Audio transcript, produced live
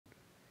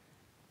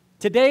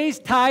Today's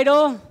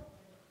title,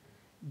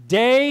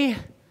 Day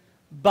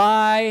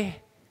by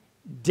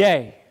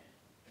Day.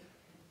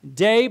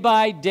 Day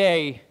by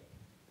day.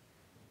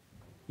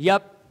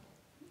 Yep.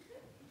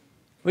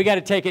 We got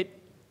to take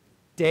it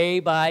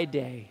day by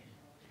day.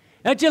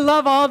 Don't you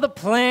love all the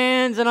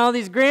plans and all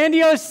these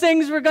grandiose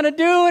things we're going to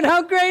do and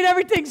how great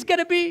everything's going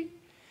to be?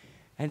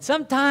 And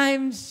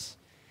sometimes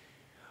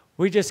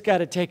we just got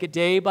to take it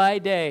day by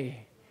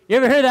day. You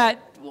ever hear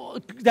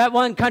that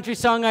one country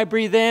song, I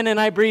breathe in and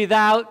I breathe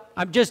out?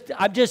 I'm just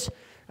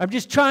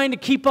trying to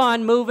keep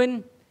on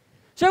moving.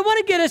 So I want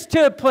to get us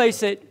to a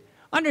place that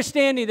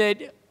understanding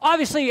that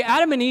obviously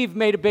Adam and Eve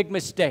made a big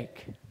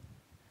mistake.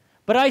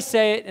 But I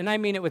say it and I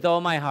mean it with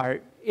all my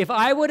heart. If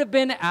I would have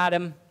been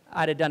Adam,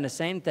 I'd have done the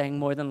same thing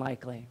more than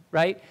likely,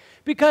 right?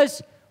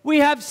 Because we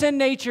have sin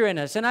nature in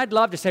us, and I'd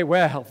love to say,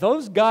 well,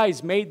 those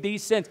guys made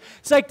these sins.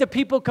 It's like the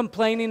people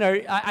complaining,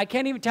 or I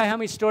can't even tell you how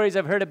many stories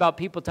I've heard about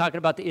people talking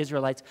about the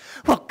Israelites.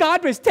 Well,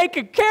 God was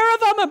taking care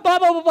of them, and blah,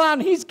 blah, blah, blah,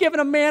 and he's giving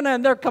them manna,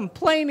 and they're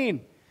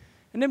complaining.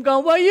 And them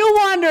going, well, you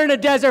wander in the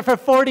desert for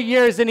 40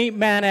 years and eat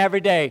manna every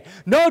day.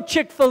 No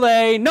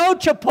Chick-fil-A, no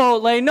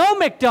Chipotle, no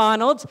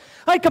McDonald's.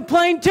 I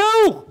complain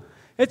too.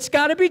 It's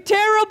got to be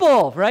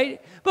terrible,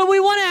 right? But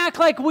we want to act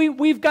like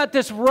we've got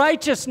this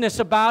righteousness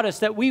about us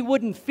that we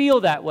wouldn't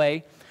feel that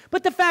way.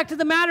 But the fact of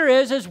the matter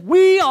is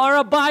we are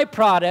a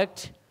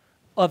byproduct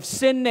of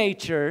sin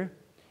nature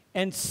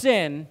and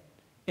sin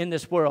in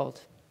this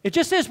world. It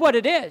just is what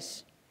it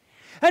is.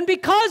 And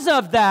because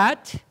of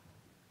that,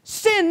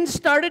 sin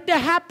started to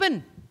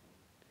happen.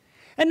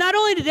 And not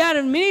only did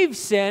Adam and Eve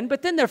sin,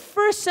 but then their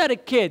first set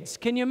of kids.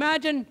 Can you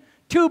imagine?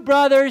 2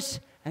 brothers,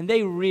 and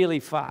they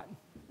really fought.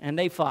 And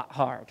they fought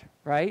hard,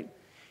 right?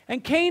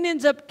 And Cain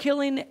ends up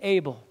killing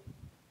Abel.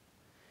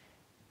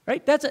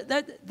 Right?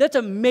 That's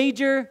a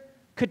major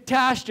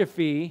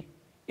catastrophe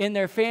in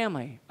their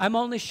family. I'm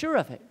only sure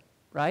of it,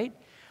 right?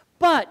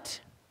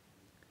 But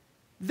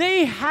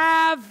they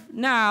have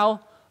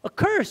now a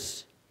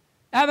curse.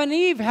 Adam and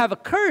Eve have a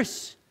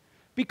curse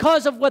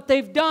because of what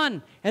they've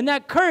done. And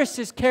that curse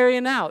is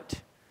carrying out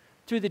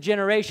through the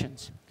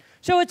generations.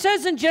 So it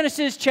says in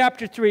Genesis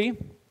chapter 3,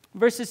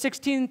 verses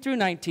 16 through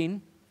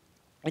 19,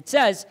 it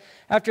says,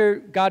 after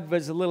God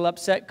was a little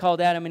upset,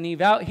 called Adam and Eve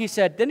out,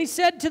 then he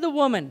said to the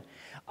woman,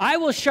 I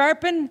will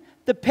sharpen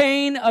the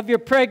pain of your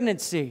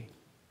pregnancy.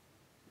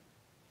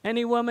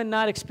 Any woman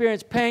not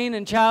experience pain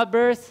in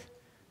childbirth?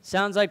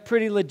 Sounds like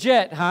pretty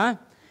legit, huh?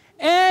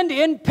 And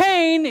in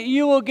pain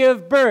you will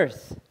give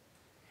birth.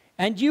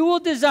 And you will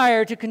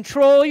desire to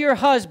control your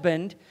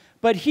husband,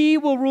 but he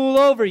will rule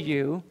over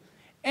you.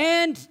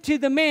 And to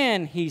the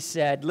man, he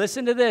said,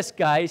 listen to this,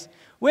 guys.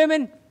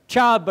 Women,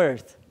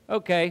 childbirth.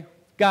 Okay.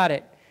 Got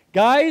it.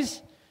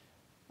 Guys,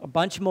 a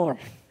bunch more.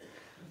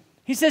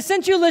 He says,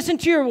 since you listened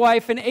to your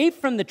wife and ate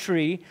from the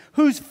tree,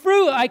 whose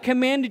fruit I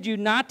commanded you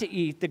not to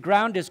eat, the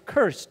ground is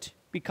cursed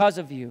because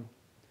of you.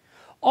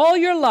 All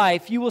your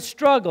life you will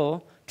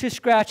struggle to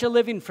scratch a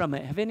living from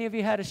it. Have any of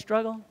you had a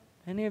struggle?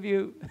 Any of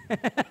you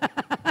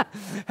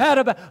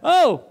had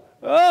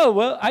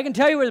well, I can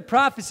tell you where the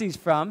prophecy's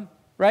from,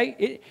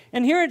 right?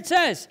 And here it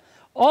says,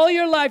 all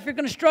your life you're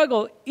going to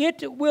struggle.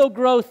 It will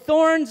grow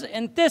thorns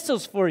and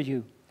thistles for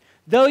you,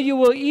 though you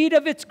will eat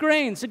of its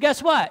grain. So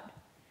guess what?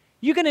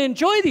 You're going to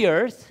enjoy the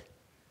earth,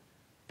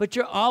 but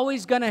you're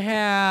always going to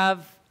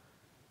have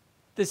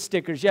the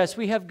stickers. Yes,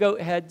 we have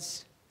goat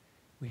heads.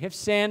 We have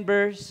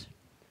sandburrs,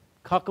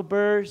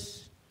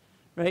 cockleburs,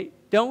 right?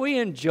 Don't we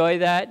enjoy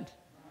that?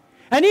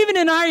 And even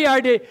in our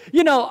yard,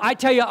 I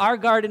tell you, our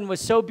garden was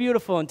so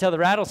beautiful until the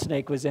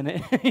rattlesnake was in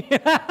it.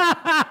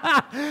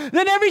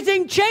 Then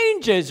everything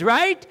changes,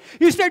 right?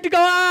 You start to go,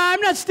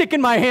 I'm not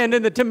sticking my hand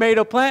in the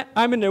tomato plant.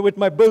 I'm in there with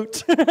my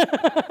boots.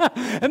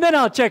 And then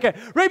I'll check it,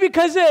 right?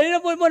 Because I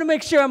want to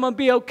make sure I'm going to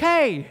be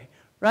okay,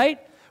 right?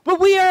 But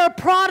we are a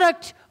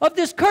product of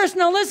this curse.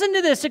 Now listen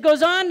to this. It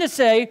goes on to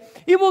say,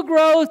 it will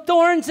grow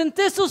thorns and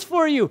thistles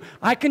for you.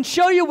 I can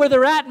show you where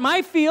they're at in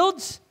my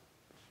fields,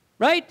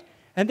 right?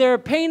 And they're a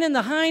pain in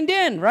the hind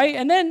end, right?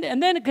 And then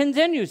it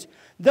continues.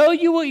 Though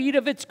you will eat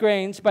of its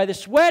grains, by the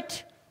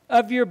sweat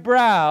of your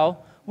brow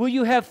will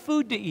you have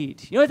food to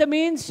eat. You know what that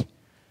means?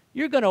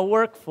 You're going to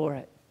work for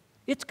it.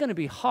 It's going to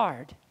be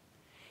hard.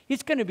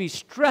 It's going to be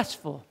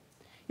stressful.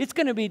 It's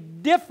going to be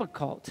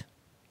difficult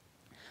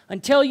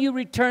until you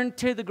return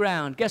to the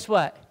ground. Guess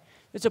what?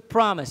 It's a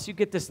promise. You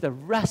get this the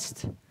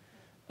rest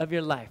of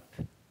your life.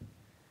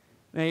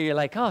 Maybe you're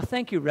like, oh,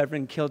 thank you,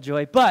 Reverend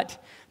Killjoy.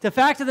 But the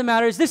fact of the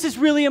matter is this is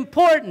really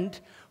important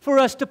for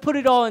us to put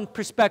it all in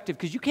perspective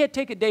because you can't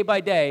take it day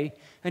by day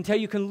until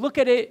you can look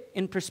at it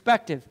in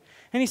perspective.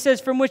 And he says,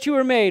 from which you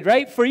were made,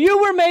 right? For you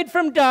were made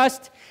from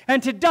dust,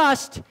 and to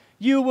dust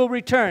you will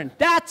return.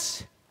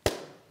 That's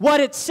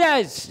what it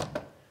says.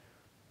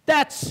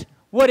 That's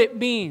what it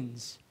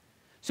means.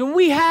 So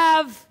we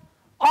have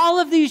all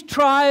of these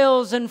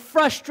trials and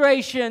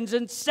frustrations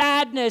and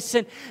sadness,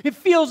 and it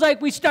feels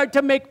like we start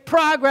to make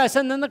progress,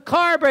 and then the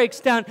car breaks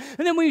down,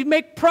 and then we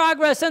make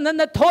progress, and then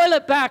the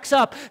toilet backs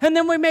up, and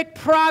then we make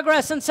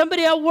progress, and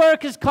somebody at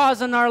work is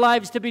causing our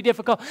lives to be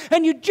difficult,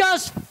 and you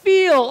just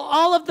feel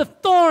all of the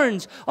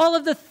thorns, all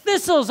of the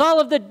thistles, all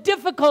of the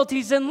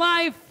difficulties in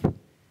life.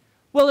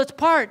 Well, it's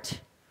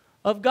part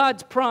of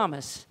God's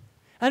promise,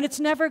 and it's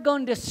never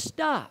going to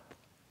stop.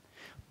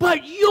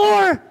 But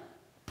your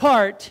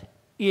part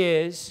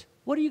is,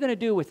 what are you going to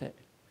do with it?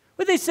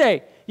 What do they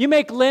say? You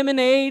make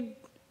lemonade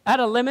out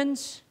of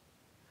lemons?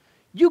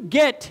 You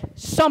get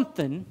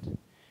something,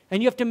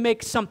 and you have to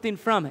make something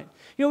from it.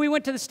 You know, we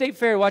went to the state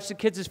fair, watched the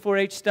kids'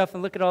 4-H stuff,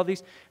 and look at all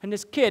these, and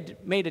this kid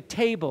made a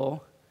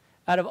table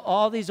out of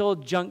all these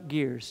old junk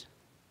gears.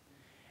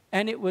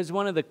 And it was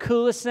one of the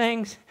coolest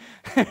things.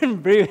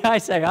 And Bree, I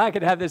say, I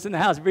could have this in the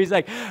house. Bree's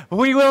like,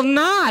 we will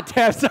not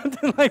have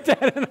something like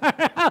that in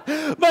our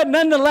house. But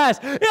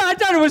nonetheless, yeah, I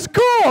thought it was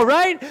cool,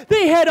 right?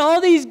 They had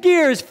all these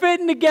gears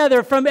fitting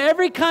together from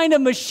every kind of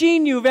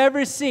machine you've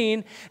ever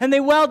seen. And they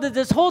welded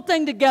this whole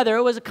thing together.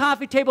 It was a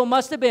coffee table,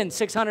 must have been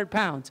 600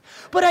 pounds.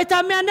 But I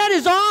thought, man, that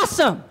is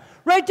awesome,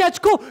 right? That's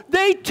cool.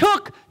 They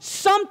took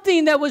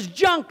something that was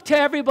junk to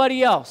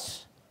everybody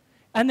else,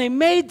 and they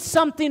made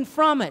something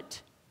from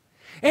it.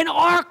 And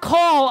our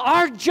call,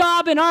 our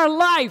job in our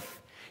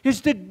life is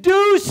to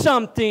do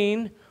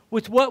something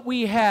with what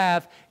we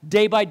have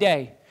day by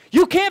day.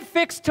 You can't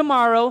fix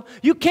tomorrow.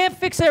 You can't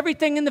fix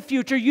everything in the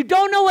future. You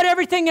don't know what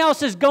everything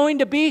else is going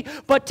to be,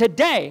 but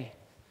today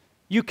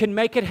you can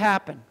make it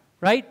happen,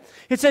 right?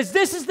 It says,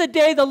 this is the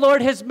day the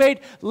Lord has made.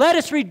 Let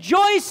us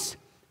rejoice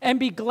and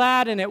be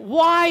glad in it.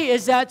 Why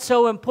is that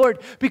so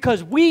important?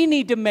 Because we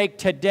need to make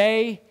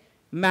today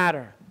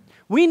matter.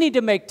 We need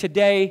to make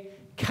today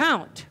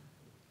count.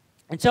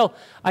 And so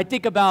I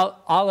think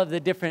about all of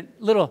the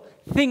different little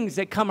things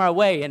that come our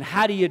way, and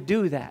how do you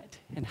do that?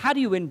 And how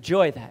do you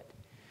enjoy that?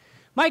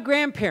 My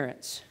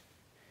grandparents,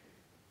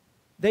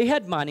 they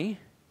had money.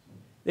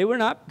 They were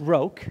not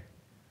broke.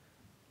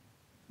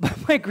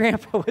 But my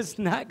grandpa was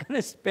not going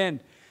to spend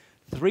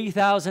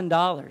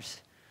 $3,000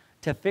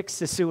 to fix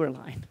the sewer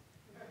line,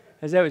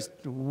 because that was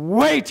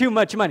way too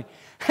much money.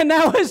 And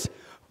that was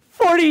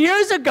 40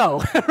 years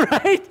ago,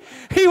 right?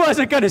 He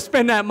wasn't going to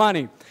spend that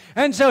money.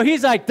 And so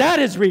he's like, that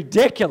is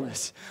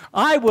ridiculous.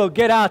 I will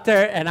get out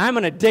there and I'm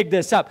going to dig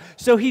this up.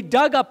 So he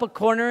dug up a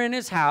corner in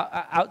his house,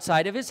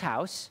 outside of his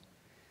house,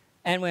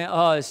 and went,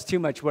 oh, it's too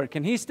much work.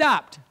 And he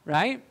stopped,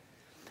 right?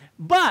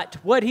 But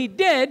what he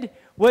did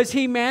was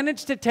he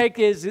managed to take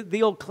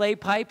the old clay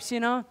pipes,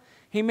 you know.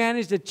 He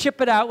managed to chip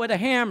it out with a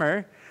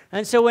hammer.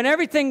 And so when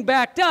everything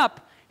backed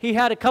up, he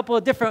had a couple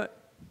of different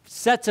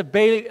sets of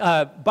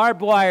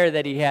barbed wire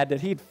that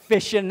he'd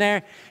fish in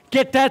there,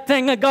 get that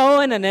thing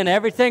a-going, and then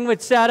everything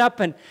would set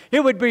up, and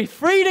it would be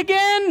freed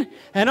again,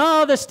 and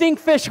all the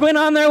stinkfish went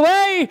on their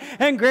way,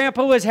 and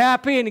Grandpa was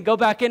happy, and he'd go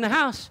back in the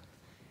house.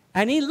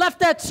 And he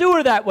left that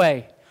sewer that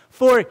way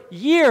for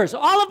years.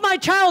 All of my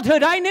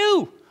childhood, I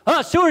knew,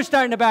 oh, sewer's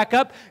starting to back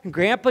up, and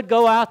Grandpa would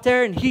go out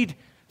there, and he'd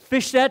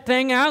fish that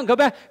thing out and go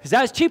back, because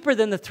that was cheaper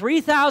than the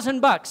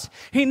 $3,000.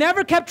 He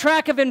never kept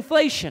track of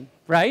inflation,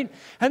 right?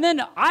 And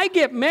then I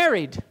get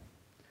married,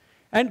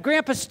 and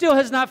Grandpa still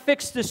has not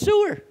fixed the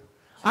sewer.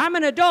 I'm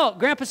an adult.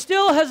 Grandpa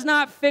still has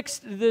not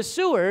fixed the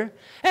sewer,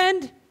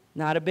 and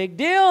not a big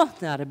deal,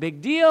 not a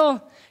big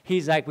deal.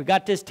 He's like, we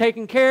got this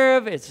taken care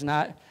of. It's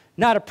not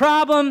a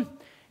problem,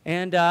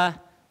 and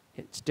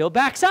it still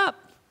backs up.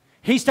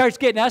 He starts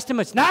getting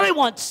estimates. Now they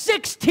want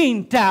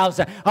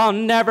 $16,000. I'll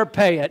never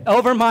pay it.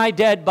 Over my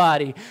dead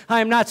body.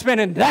 I am not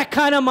spending that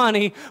kind of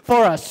money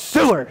for a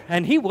sewer.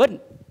 And he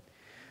wouldn't.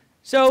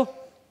 So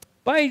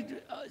by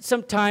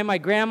some time, my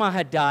grandma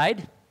had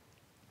died,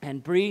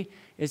 and Bree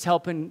is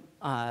helping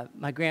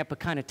my grandpa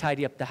kind of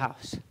tidy up the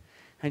house.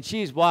 And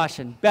she's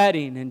washing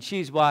bedding, and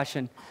she's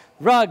washing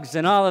rugs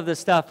and all of this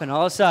stuff, and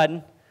all of a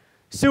sudden,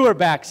 sewer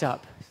backs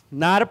up.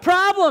 Not a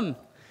problem.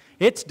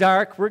 It's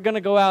dark. We're going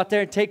to go out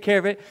there and take care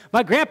of it.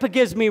 My grandpa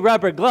gives me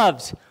rubber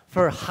gloves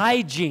for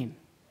hygiene,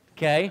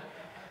 okay?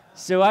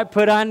 So I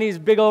put on these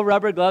big old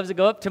rubber gloves that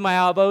go up to my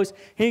elbows.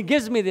 He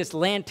gives me this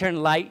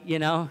lantern light, you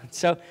know.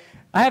 So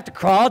I have to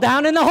crawl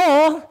down in the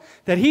hole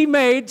that he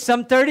made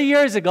some 30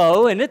 years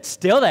ago, and it's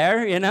still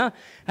there, you know.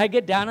 I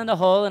get down in the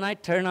hole, and I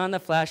turn on the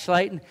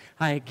flashlight,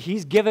 and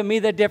he's giving me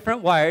the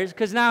different wires,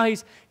 because now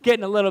he's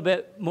getting a little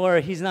bit more,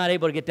 he's not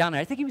able to get down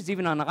there. I think he was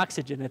even on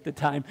oxygen at the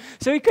time,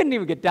 so he couldn't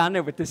even get down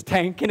there with this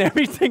tank and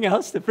everything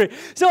else.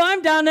 So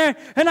I'm down there,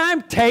 and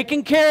I'm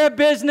taking care of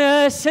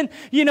business and,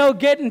 you know,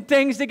 getting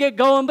things to get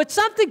going, but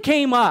something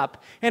came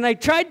up, and I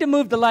tried to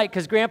move the light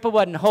because Grandpa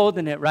wasn't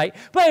holding it right,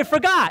 but I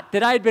forgot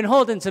that I had been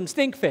holding some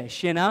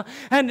stinkfish, you know,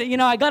 and, you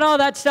know, I got all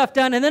that stuff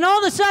done, and then all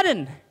of a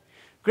sudden,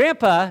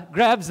 Grandpa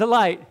grabs the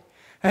light,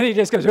 and he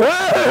just goes,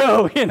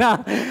 whoa, you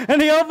know,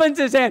 and he opens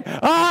his hand. Oh,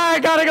 I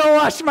got to go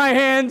wash my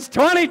hands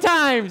 20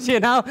 times,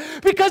 you know,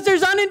 because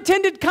there's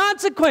unintended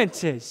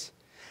consequences.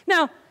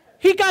 Now,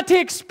 he got to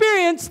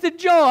experience the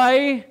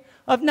joy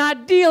of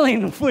not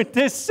dealing with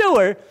this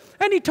sewer,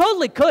 And he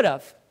totally could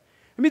have.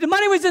 I mean, the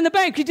money was in the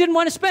bank. He didn't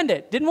want to spend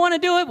it. Didn't want to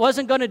do it.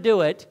 Wasn't going to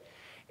do it.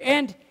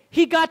 And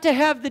he got to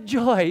have the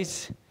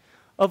joys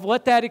of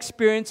what that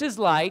experience is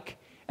like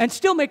and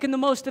still making the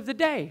most of the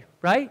day,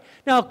 right?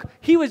 Now,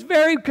 he was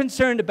very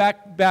concerned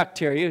about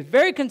bacteria. He was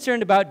very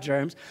concerned about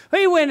germs.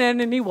 He went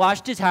in and he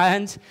washed his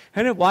hands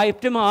and he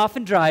wiped them off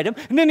and dried them.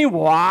 And then he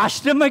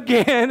washed them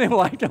again and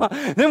wiped them off.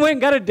 Then went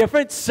and got a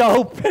different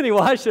soap and he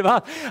washed them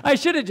off. I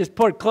should have just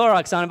poured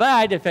Clorox on him, but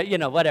I just,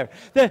 whatever.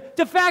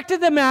 The fact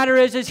of the matter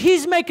is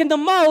he's making the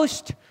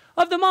most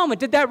of the moment.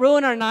 Did that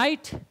ruin our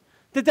night?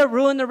 Did that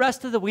ruin the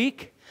rest of the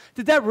week?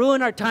 Did that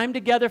ruin our time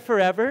together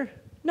forever?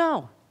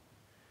 No.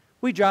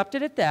 We dropped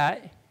it at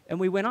that, and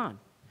we went on.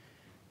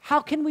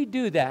 How can we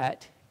do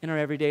that in our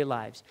everyday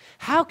lives?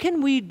 How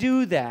can we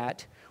do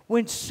that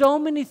when so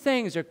many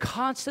things are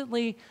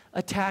constantly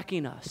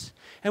attacking us,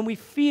 and we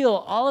feel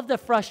all of the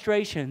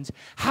frustrations?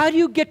 How do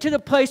you get to the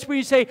place where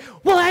you say,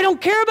 well, I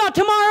don't care about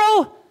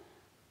tomorrow.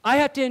 I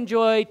have to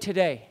enjoy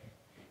today.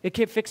 It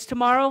can't fix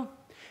tomorrow.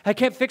 I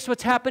can't fix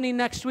what's happening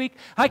next week.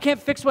 I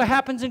can't fix what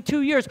happens in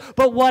 2 years.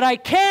 But what I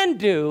can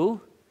do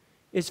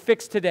is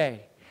fix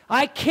today.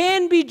 I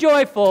can be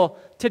joyful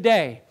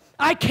today.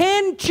 I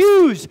can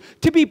choose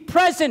to be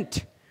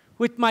present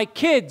with my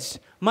kids,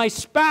 my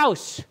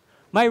spouse,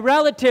 my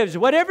relatives,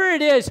 whatever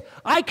it is.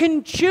 I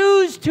can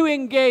choose to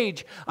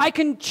engage. I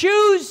can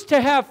choose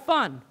to have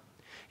fun.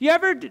 You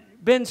ever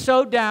been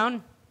so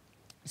down?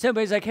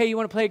 Somebody's like, hey, you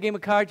want to play a game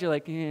of cards? You're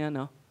like, yeah,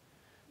 no.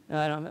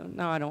 I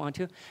don't want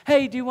to.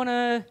 Hey, do you want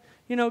to,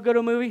 go to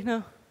a movie?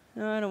 No,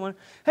 I don't want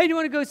to. Hey, do you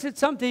want to go get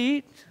something to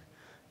eat?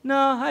 No,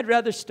 I'd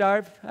rather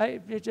starve.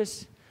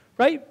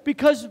 Right?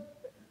 Because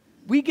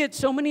we get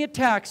so many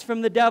attacks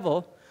from the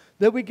devil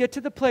that we get to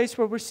the place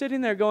where we're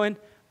sitting there going,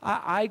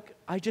 I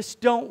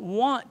just don't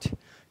want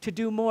to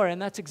do more.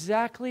 And that's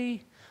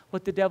exactly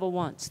what the devil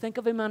wants. Think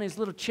of him on his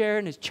little chair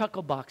in his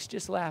chuckle box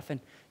just laughing.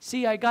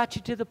 See, I got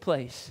you to the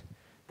place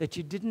that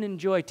you didn't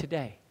enjoy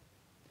today.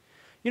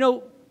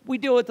 We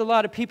deal with a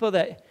lot of people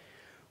that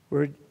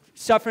were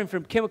suffering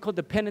from chemical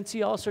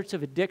dependency, all sorts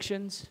of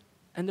addictions.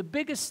 And the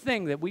biggest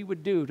thing that we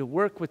would do to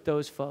work with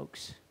those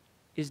folks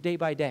is day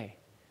by day.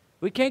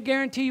 We can't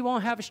guarantee you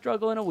won't have a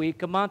struggle in a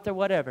week, a month, or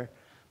whatever.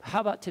 But how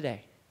about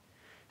today?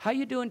 How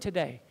you doing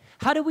today?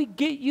 How do we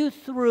get you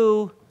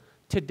through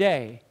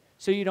today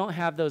so you don't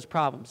have those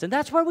problems? And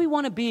that's where we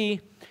want to be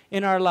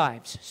in our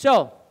lives.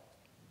 So,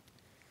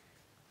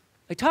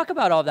 I talk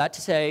about all that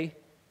to say,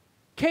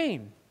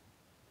 Cain,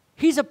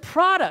 he's a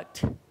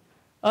product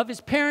of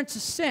his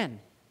parents' sin.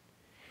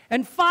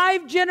 And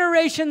 5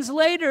 generations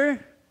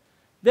later,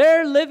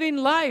 they're living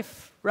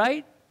life,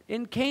 right?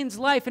 In Cain's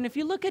life. And if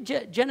you look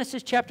at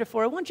Genesis chapter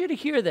 4, I want you to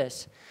hear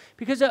this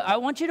because I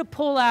want you to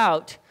pull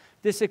out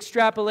this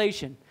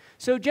extrapolation.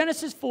 So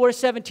Genesis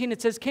 4:17,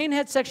 it says, Cain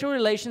had sexual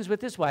relations with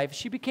his wife.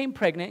 She became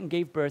pregnant and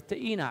gave birth to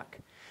Enoch.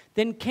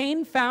 Then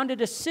Cain founded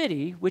a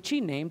city, which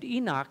he named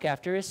Enoch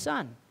after his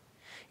son.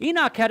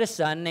 Enoch had a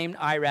son named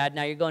Irad.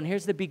 Now you're going,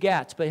 here's the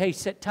begats, but hey,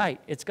 sit tight.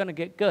 It's going to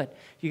get good.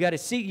 You got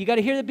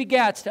to hear the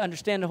begats to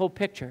understand the whole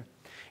picture.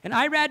 And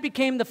Irad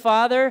became the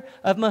father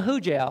of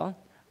Mehujael.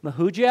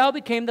 Mehujael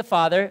became the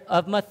father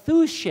of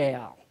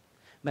Methushael.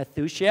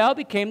 Methushael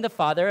became the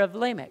father of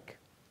Lamech.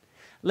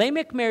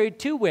 Lamech married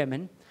 2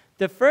 women.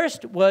 The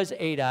first was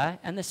Adah,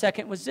 and the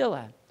second was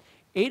Zillah.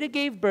 Adah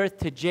gave birth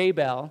to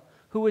Jabal,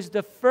 who was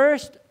the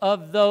first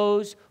of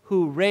those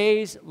who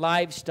raise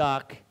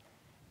livestock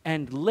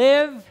and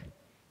live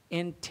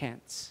in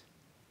tents.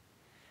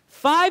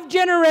 5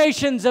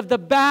 generations of the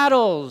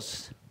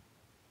battles,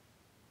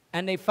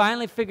 and they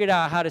finally figured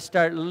out how to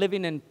start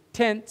living in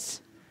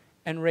tents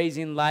and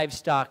raising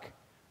livestock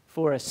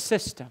for a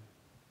system,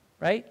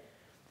 right?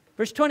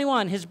 Verse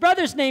 21, his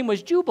brother's name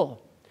was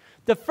Jubal,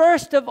 the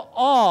first of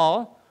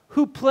all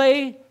who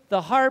play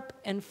the harp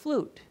and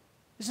flute.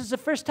 This is the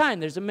first time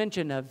there's a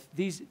mention of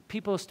these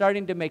people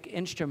starting to make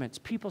instruments,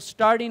 people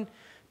starting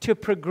to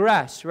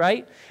progress,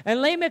 right?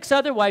 And Lamech's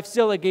other wife,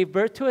 Zillah, gave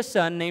birth to a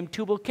son named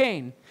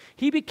Tubal-Cain.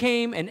 He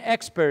became an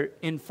expert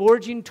in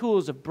forging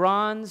tools of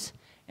bronze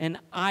and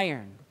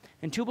iron.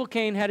 And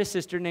Tubal-Cain had a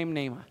sister named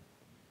Naamah.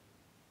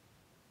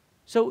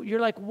 So you're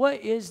like,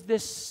 what is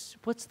this?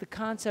 What's the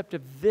concept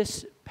of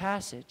this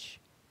passage?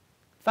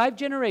 5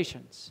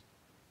 generations,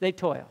 they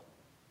toil.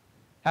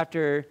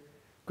 After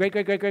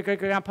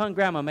great-great-great-great-great-grandpa and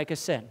grandma make a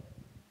sin,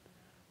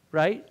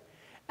 right?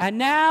 And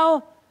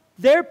now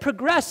they're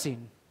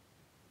progressing.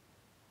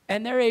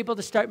 And they're able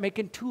to start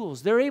making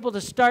tools. They're able to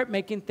start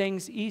making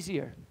things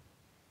easier.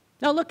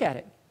 Now look at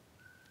it.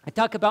 I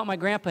talk about my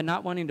grandpa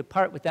not wanting to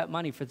part with that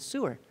money for the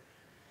sewer.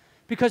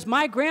 Because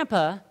my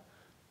grandpa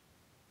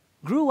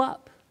grew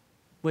up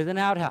with an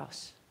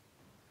outhouse.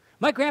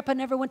 My grandpa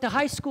never went to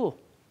high school.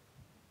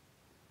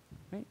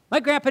 Right? My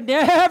grandpa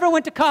never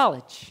went to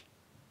college.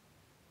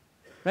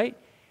 Right?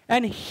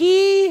 And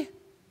he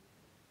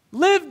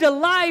lived a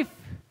life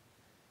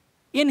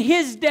in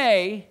his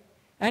day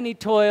and he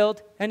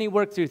toiled, and he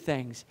worked through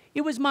things.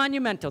 It was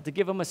monumental to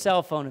give him a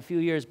cell phone a few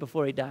years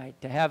before he died,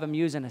 to have him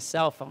using a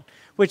cell phone,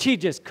 which he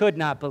just could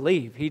not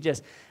believe.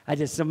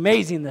 It's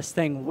amazing this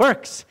thing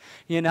works,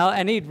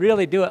 and he'd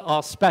really do it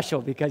all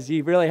special because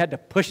he really had to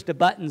push the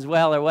buttons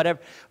well or whatever.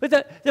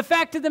 But the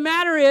fact of the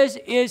matter is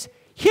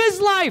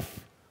his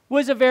life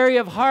was a very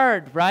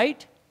hard,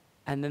 right?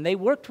 And then they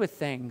worked with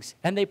things,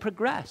 and they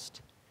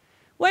progressed.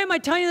 Why am I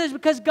telling you this?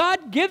 Because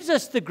God gives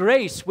us the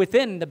grace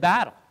within the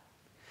battle.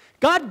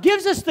 God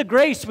gives us the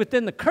grace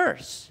within the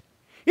curse.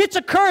 It's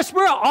a curse.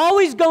 We're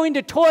always going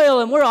to toil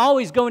and we're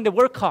always going to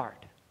work hard.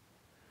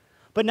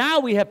 But now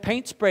we have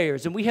paint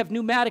sprayers and we have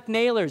pneumatic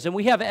nailers and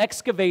we have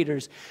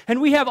excavators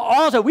and we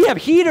have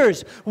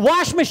heaters,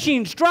 wash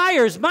machines,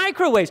 dryers,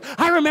 microwaves.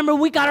 I remember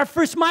we got our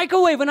first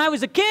microwave when I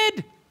was a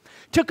kid.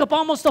 Took up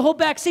almost the whole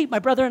back seat. My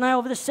brother and I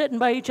over there sitting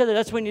by each other.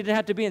 That's when you didn't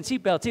have to be in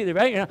seatbelts either,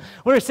 right?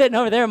 We're sitting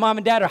over there. Mom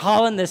and Dad are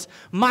hauling this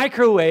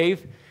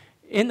microwave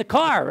in the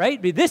car,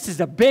 right? This is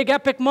a big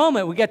epic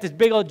moment. We got this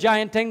big old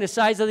giant thing the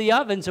size of the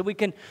oven so we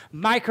can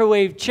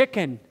microwave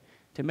chicken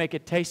to make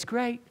it taste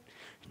great.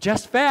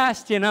 Just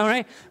fast,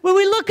 right? When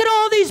we look at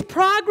all these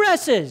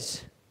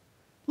progresses,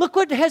 look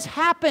what has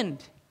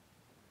happened.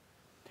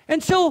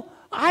 And so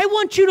I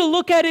want you to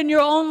look at in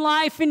your own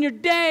life, in your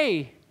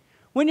day,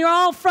 when you're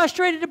all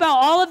frustrated about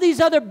all of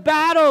these other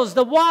battles,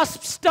 the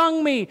wasp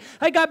stung me,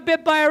 I got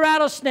bit by a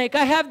rattlesnake,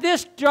 I have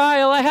this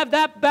trial, I have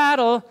that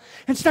battle,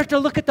 and start to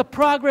look at the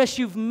progress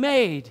you've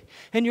made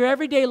in your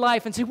everyday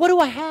life and say, what do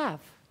I have?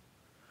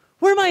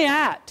 Where am I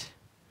at?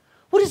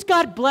 What has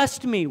God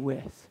blessed me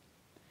with?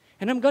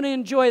 And I'm going to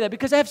enjoy that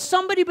because I have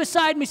somebody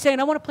beside me saying,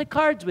 I want to play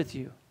cards with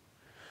you.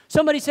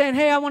 Somebody saying,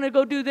 hey, I want to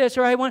go do this,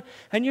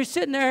 and you're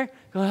sitting there,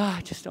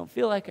 I just don't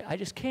feel like it, I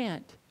just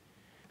can't.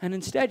 And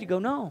instead you go,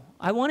 no,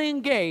 I want to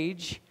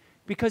engage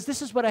because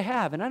this is what I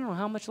have. And I don't know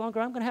how much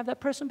longer I'm going to have that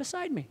person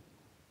beside me.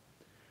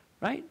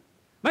 Right?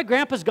 My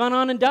grandpa's gone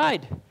on and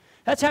died.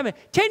 That's happened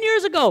 10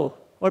 years ago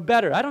or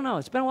better. I don't know.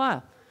 It's been a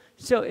while.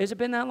 So has it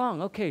been that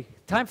long? Okay.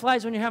 Time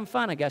flies when you're having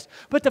fun, I guess.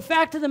 But the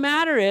fact of the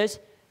matter is,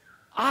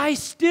 I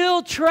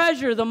still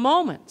treasure the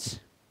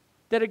moments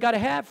that I got to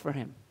have for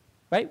him.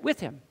 Right? With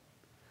him.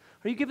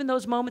 Are you giving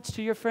those moments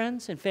to your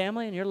friends and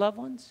family and your loved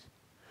ones?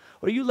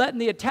 Or are you letting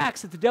the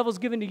attacks that the devil's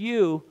given to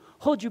you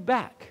hold you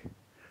back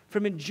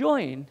from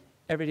enjoying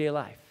everyday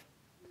life?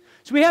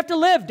 So we have to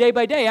live day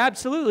by day,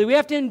 absolutely. We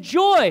have to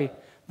enjoy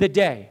the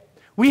day.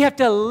 We have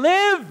to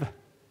live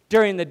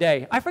during the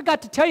day. I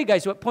forgot to tell you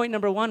guys what point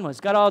number 1 was.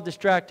 Got all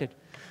distracted.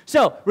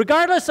 So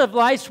regardless of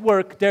life's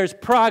work, there's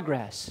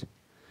progress.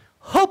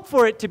 Hope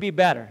for it to be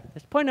better.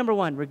 That's point number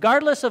 1.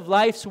 Regardless of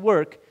life's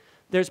work,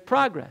 there's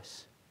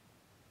progress.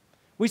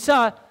 We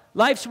saw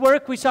life's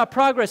work, we saw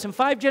progress in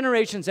 5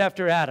 generations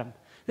after Adam.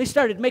 They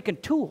started making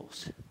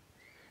tools.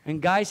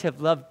 And guys have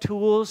loved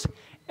tools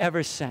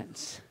ever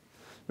since.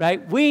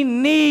 Right? We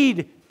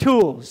need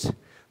tools.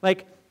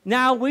 Like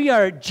now we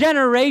are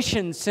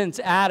generations since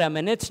Adam,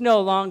 and it's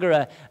no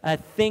longer a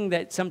thing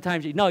that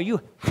sometimes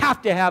you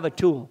have to have a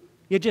tool.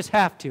 You just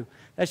have to.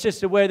 That's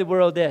just the way the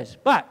world is.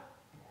 But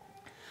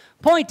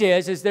point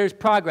is there's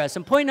progress.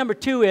 And point number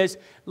 2 is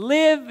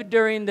live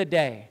during the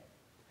day.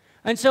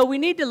 And so we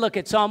need to look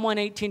at Psalm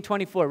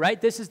 118:24, right?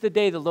 This is the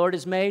day the Lord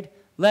has made.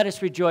 Let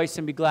us rejoice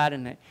and be glad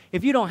in it.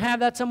 If you don't have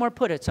that somewhere,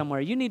 put it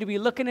somewhere. You need to be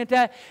looking at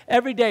that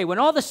every day. When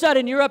all of a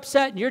sudden you're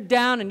upset and you're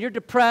down and you're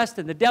depressed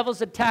and the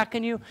devil's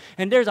attacking you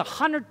and there's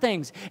 100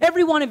 things.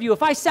 Every one of you,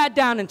 if I sat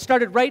down and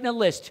started writing a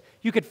list,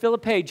 you could fill a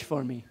page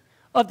for me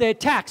of the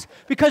attacks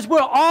because we're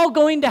all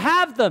going to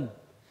have them.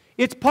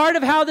 It's part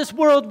of how this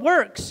world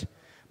works.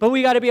 But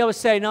we got to be able to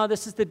say, no,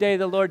 this is the day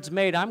the Lord's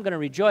made. I'm going to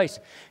rejoice.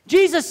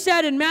 Jesus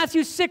said in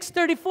Matthew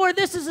 6:34,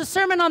 this is a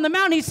Sermon on the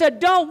Mount. He said,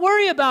 don't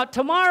worry about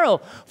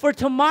tomorrow, for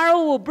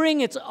tomorrow will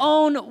bring its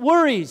own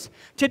worries.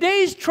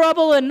 Today's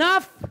trouble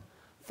enough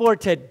for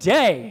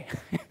today.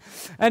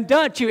 And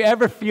don't you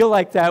ever feel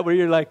like that where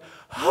you're like,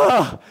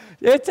 oh,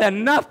 it's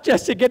enough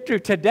just to get through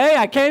today.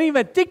 I can't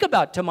even think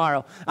about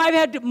tomorrow. I've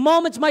had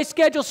moments, my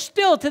schedule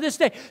still to this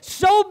day,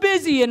 so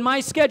busy in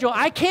my schedule,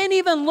 I can't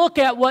even look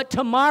at what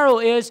tomorrow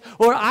is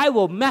or I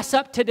will mess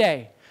up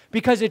today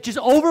because it just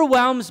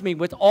overwhelms me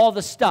with all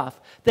the stuff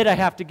that I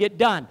have to get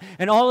done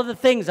and all of the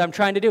things I'm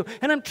trying to do.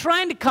 And I'm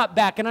trying to cut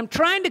back and I'm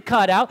trying to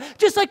cut out,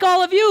 just like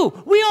all of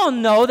you. We all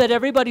know that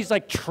everybody's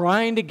like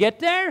trying to get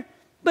there.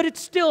 But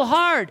it's still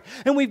hard.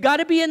 And we've got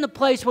to be in the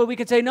place where we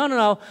can say,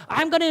 no,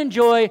 I'm going to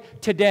enjoy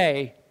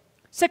today.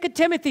 2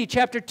 Timothy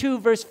chapter 2,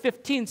 verse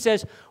 15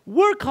 says,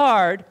 work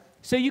hard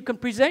so you can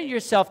present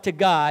yourself to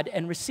God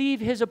and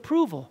receive his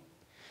approval.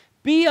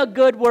 Be a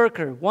good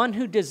worker, one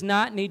who does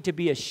not need to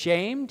be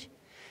ashamed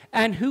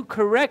and who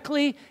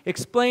correctly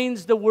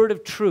explains the word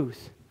of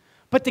truth.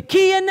 But the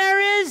key in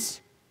there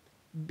is,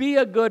 be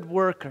a good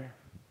worker.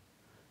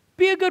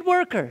 Be a good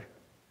worker.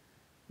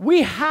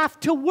 We have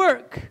to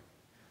work.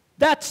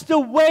 That's the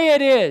way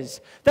it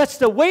is. That's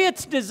the way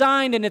it's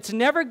designed, and it's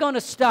never going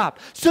to stop.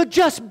 So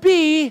just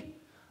be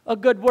a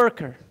good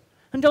worker.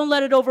 And don't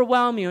let it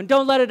overwhelm you. And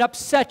don't let it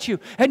upset you.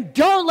 And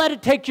don't let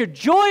it take your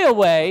joy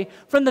away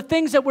from the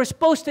things that we're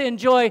supposed to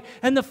enjoy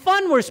and the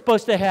fun we're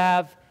supposed to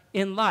have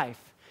in life.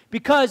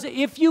 Because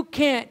if you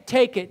can't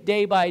take it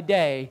day by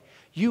day,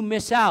 you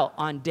miss out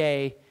on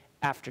day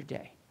after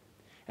day.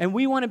 And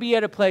we want to be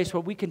at a place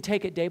where we can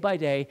take it day by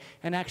day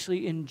and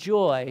actually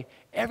enjoy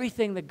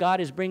everything that God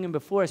is bringing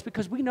before us,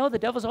 because we know the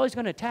devil's always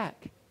going to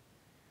attack.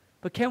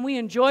 But can we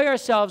enjoy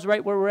ourselves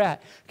right where we're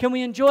at? Can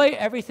we enjoy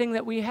everything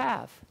that we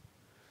have?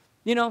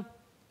 You know,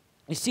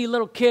 you see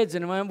little kids,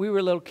 and when we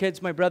were little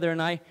kids, my brother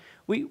and I,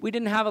 we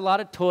didn't have a lot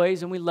of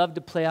toys, and we loved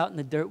to play out in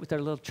the dirt with our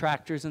little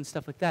tractors and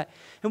stuff like that.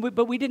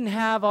 But we didn't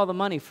have all the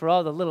money for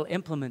all the little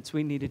implements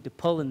we needed to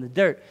pull in the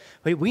dirt.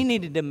 We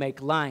needed to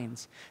make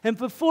lines. And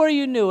before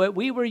you knew it,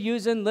 we were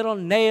using little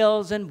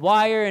nails and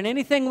wire and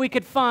anything we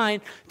could find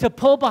to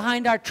pull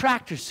behind our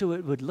tractor so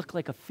it would look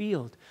like a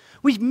field.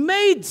 We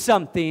made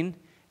something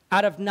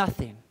out of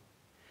nothing.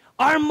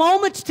 Our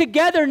moments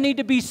together need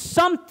to be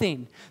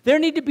something. There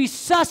need to be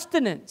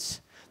sustenance,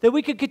 that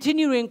we can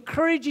continue to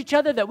encourage each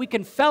other, that we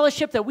can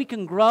fellowship, that we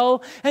can grow.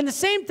 And the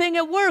same thing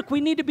at work.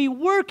 We need to be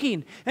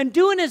working and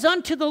doing as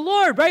unto the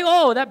Lord, right?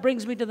 Oh, that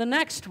brings me to the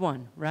next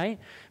one, right?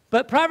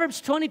 But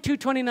Proverbs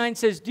 22:29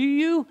 says, do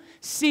you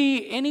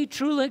see any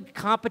truly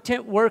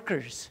competent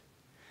workers?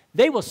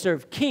 They will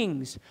serve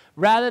kings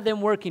rather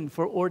than working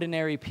for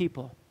ordinary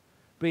people.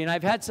 And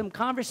I've had some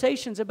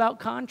conversations about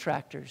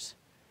contractors.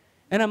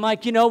 And I'm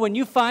like, you know, when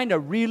you find a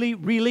really,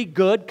 really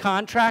good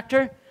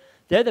contractor,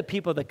 they're the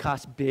people that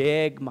cost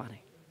big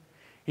money.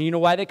 And you know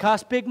why they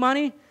cost big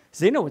money? Because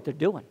they know what they're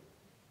doing.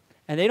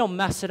 And they don't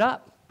mess it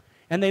up.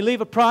 And they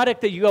leave a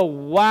product that you go,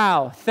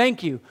 wow,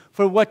 thank you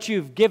for what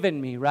you've given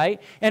me,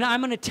 right? And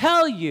I'm going to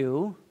tell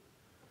you,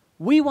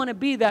 we want to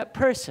be that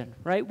person,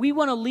 right? We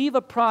want to leave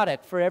a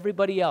product for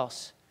everybody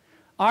else.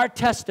 Our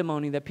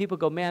testimony that people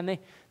go, man,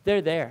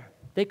 they're there.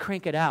 They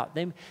crank it out.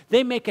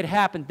 They make it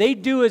happen. They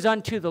do as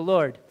unto the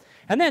Lord.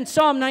 And then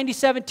Psalm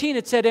 90:17,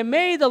 it said, and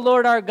may the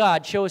Lord our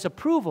God show us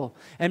approval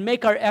and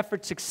make our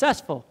efforts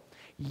successful.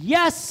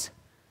 Yes,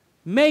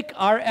 make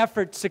our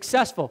efforts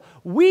successful.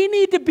 We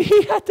need to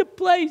be at the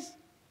place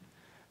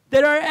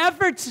that our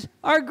efforts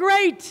are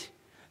great,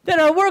 that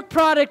our work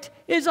product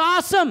is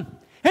awesome.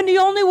 And the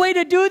only way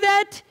to do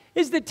that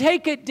is to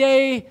take it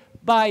day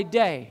by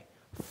day.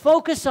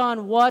 Focus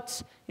on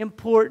what's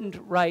important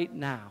right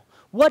now.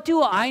 What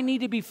do I need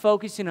to be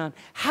focusing on?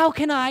 How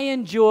can I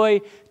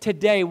enjoy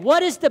today?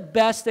 What is the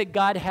best that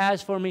God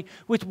has for me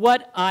with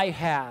what I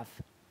have?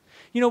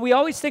 You know, we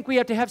always think we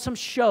have to have some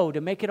show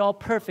to make it all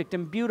perfect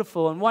and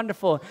beautiful and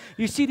wonderful.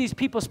 You see these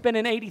people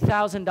spending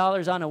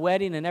 $80,000 on a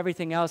wedding and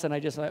everything else, and I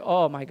just like,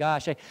 oh my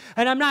gosh.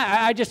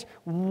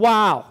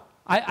 Wow.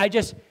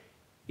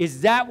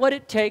 Is that what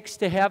it takes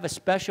to have a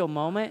special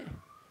moment?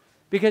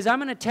 Because I'm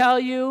going to tell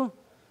you,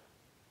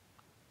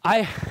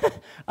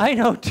 I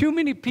know too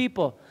many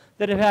people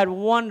that have had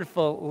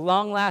wonderful,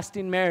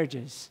 long-lasting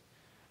marriages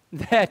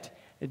that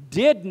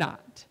did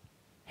not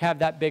have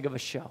that big of a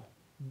show,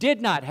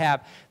 did not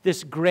have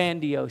this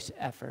grandiose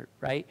effort,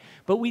 right?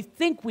 But we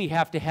think we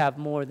have to have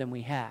more than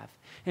we have.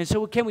 And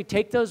so can we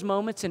take those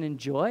moments and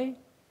enjoy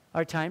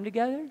our time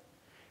together?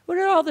 What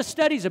are all the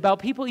studies about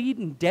people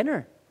eating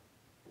dinner?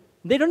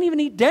 They don't even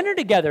eat dinner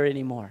together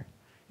anymore.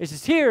 It's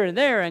just here and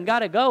there and got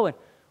to go. And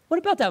what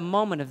about that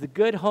moment of the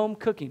good home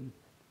cooking?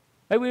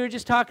 Right? We were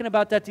just talking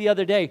about that the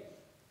other day.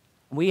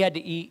 We had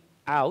to eat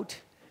out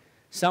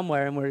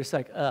somewhere, and we're just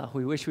like, oh,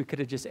 we wish we could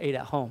have just ate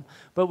at home.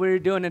 But we were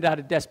doing it out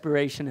of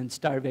desperation and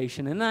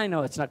starvation. And I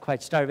know it's not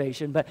quite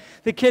starvation, but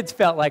the kids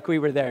felt like we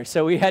were there,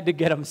 so we had to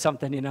get them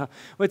something, you know.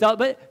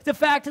 But the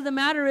fact of the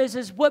matter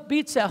is what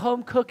beats that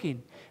home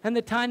cooking? And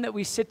the time that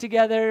we sit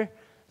together,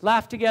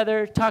 laugh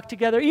together, talk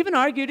together, even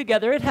argue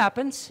together. It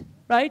happens,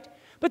 right?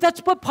 But that's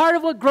what part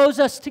of what grows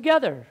us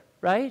together,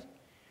 right?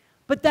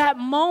 But that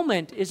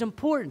moment is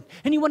important.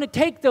 And you want to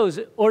take those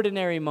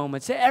ordinary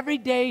moments, the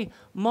everyday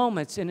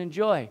moments, and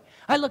enjoy.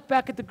 I look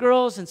back at the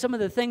girls and some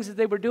of the things that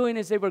they were doing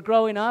as they were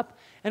growing up,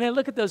 and I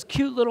look at those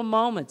cute little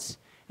moments.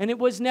 And it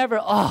was never,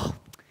 oh,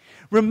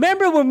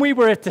 remember when we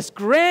were at this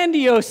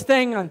grandiose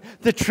thing on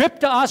the trip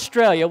to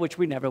Australia, which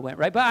we never went,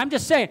 right? But I'm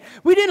just saying,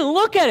 we didn't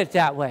look at it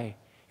that way.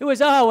 It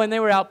was, oh, when they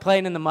were out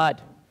playing in the mud.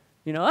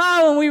 You know,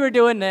 oh, when we were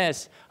doing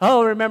this.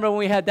 Oh, remember when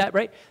we had that,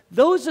 right?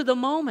 Those are the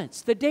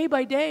moments, the day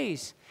by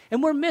days.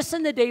 And we're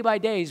missing the day by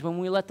days when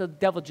we let the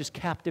devil just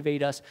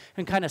captivate us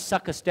and kind of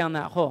suck us down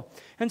that hole.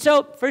 And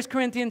so 1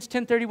 Corinthians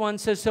 10:31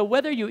 says, so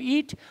whether you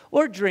eat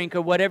or drink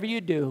or whatever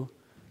you do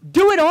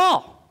it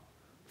all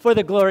for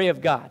the glory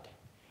of God.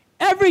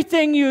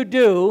 Everything you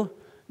do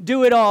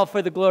it all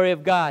for the glory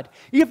of God.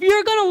 If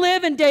you're going to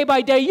live in day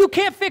by day, you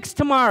can't fix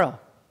tomorrow.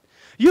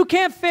 You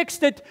can't fix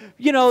that,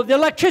 you know, the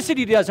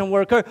electricity doesn't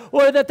work,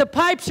 or that the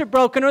pipes are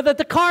broken, or that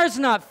the car's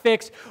not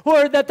fixed,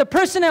 or that the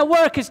person at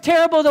work is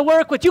terrible to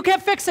work with. You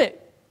can't fix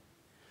it.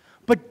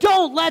 But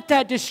don't let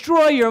that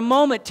destroy your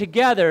moment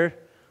together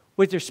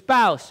with your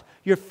spouse,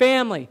 your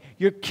family,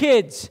 your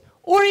kids,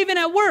 or even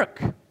at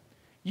work.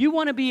 You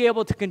want to be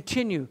able to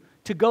continue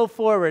to go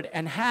forward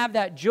and have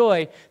that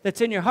joy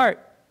that's in your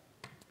heart.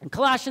 And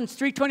Colossians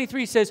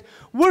 3:23 says,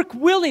 work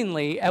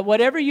willingly at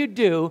whatever you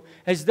do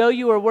as though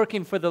you are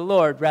working for the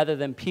Lord rather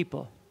than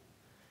people.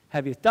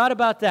 Have you thought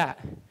about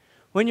that?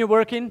 When you're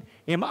working,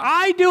 am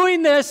I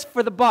doing this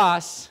for the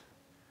boss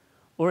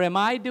or am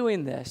I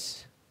doing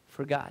this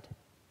for God?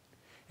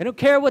 I don't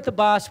care what the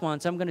boss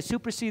wants. I'm going to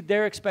supersede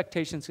their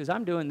expectations because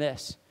I'm doing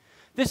this.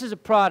 This is a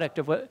product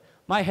of what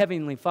my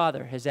Heavenly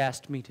Father has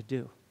asked me to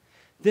do.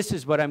 This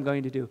is what I'm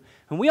going to do.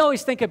 And we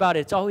always think about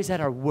it. It's always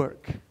at our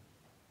work.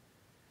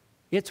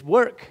 It's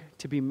work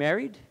to be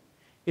married.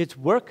 It's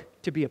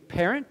work to be a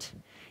parent.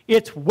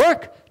 It's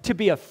work to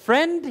be a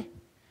friend.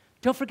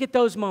 Don't forget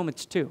those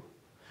moments too.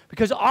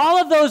 Because all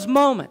of those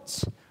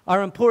moments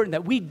are important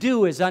that we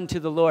do as unto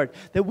the Lord,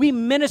 that we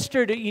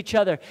minister to each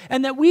other,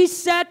 and that we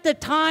set the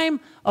time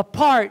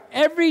apart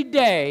every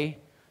day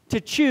to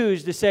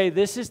choose to say,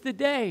 this is the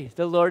day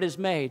the Lord has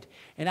made,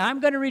 and I'm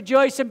going to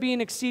rejoice and be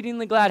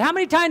exceedingly glad. How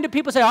many times do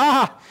people say,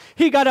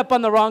 he got up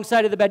on the wrong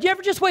side of the bed? You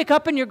ever just wake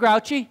up and you're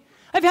grouchy?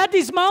 I've had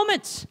these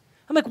moments.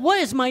 I'm like, what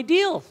is my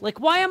deal?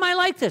 Like, why am I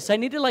like this? I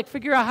need to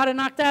figure out how to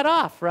knock that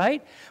off,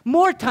 right?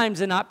 More times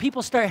than not,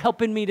 people start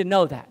helping me to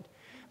know that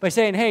by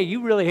saying, hey,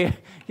 you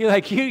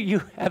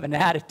have an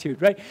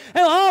attitude, right?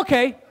 And,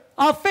 okay,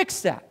 I'll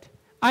fix that.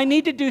 I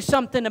need to do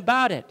something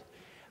about it.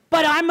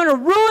 But I'm going to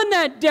ruin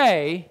that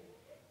day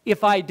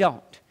if I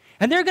don't.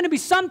 And there are going to be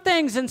some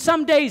things and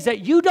some days that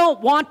you don't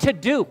want to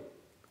do,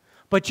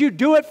 but you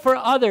do it for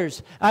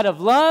others out of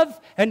love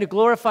and to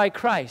glorify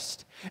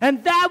Christ.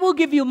 And that will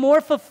give you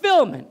more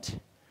fulfillment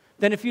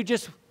than if you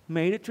just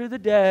made it through the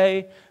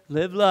day,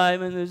 live life,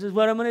 and this is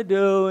what I'm going to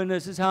do, and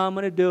this is how I'm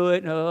going to do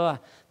it. No,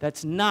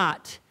 that's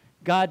not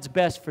God's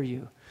best for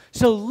you.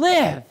 So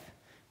live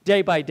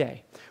day by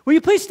day. Will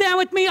you please stand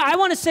with me? I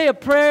want to say a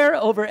prayer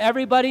over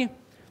everybody.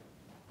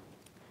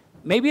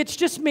 Maybe it's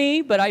just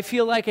me, but I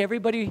feel like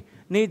everybody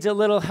needs a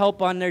little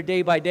help on their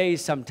day by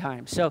days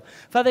sometimes. So,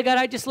 Father God,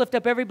 I just lift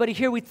up everybody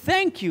here. We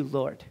thank you,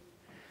 Lord,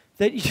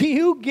 that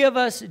you give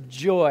us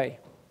joy.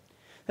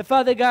 That,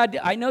 Father God,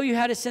 I know you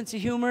had a sense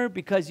of humor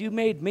because you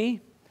made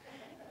me,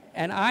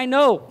 and I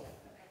know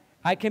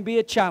I can be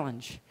a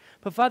challenge.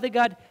 But, Father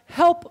God,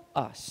 help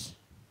us.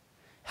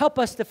 Help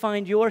us to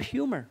find your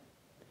humor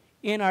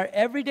in our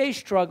everyday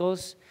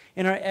struggles,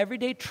 in our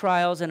everyday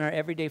trials, and our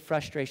everyday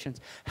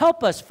frustrations.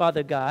 Help us,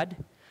 Father God,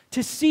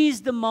 to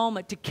seize the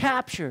moment, to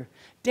capture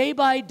day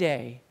by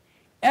day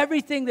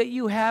everything that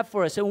you have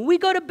for us. And when we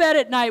go to bed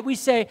at night, we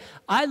say,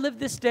 I live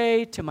this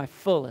day to my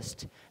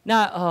fullest.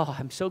 Not,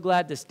 I'm so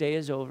glad this day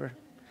is over.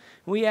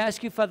 We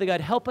ask you, Father God,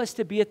 help us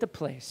to be at the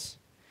place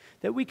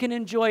that we can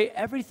enjoy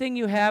everything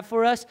you have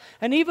for us.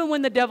 And even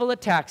when the devil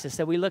attacks us,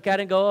 that we look at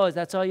it and go,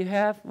 that's all you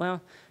have?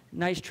 Well,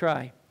 nice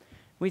try.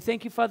 We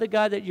thank you, Father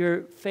God, that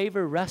your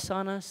favor rests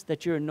on us,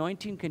 that your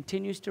anointing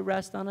continues to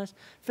rest on us.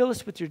 Fill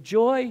us with your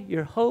joy,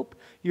 your hope,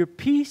 your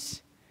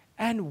peace,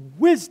 and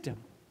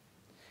wisdom.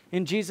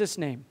 In Jesus'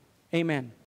 name, amen.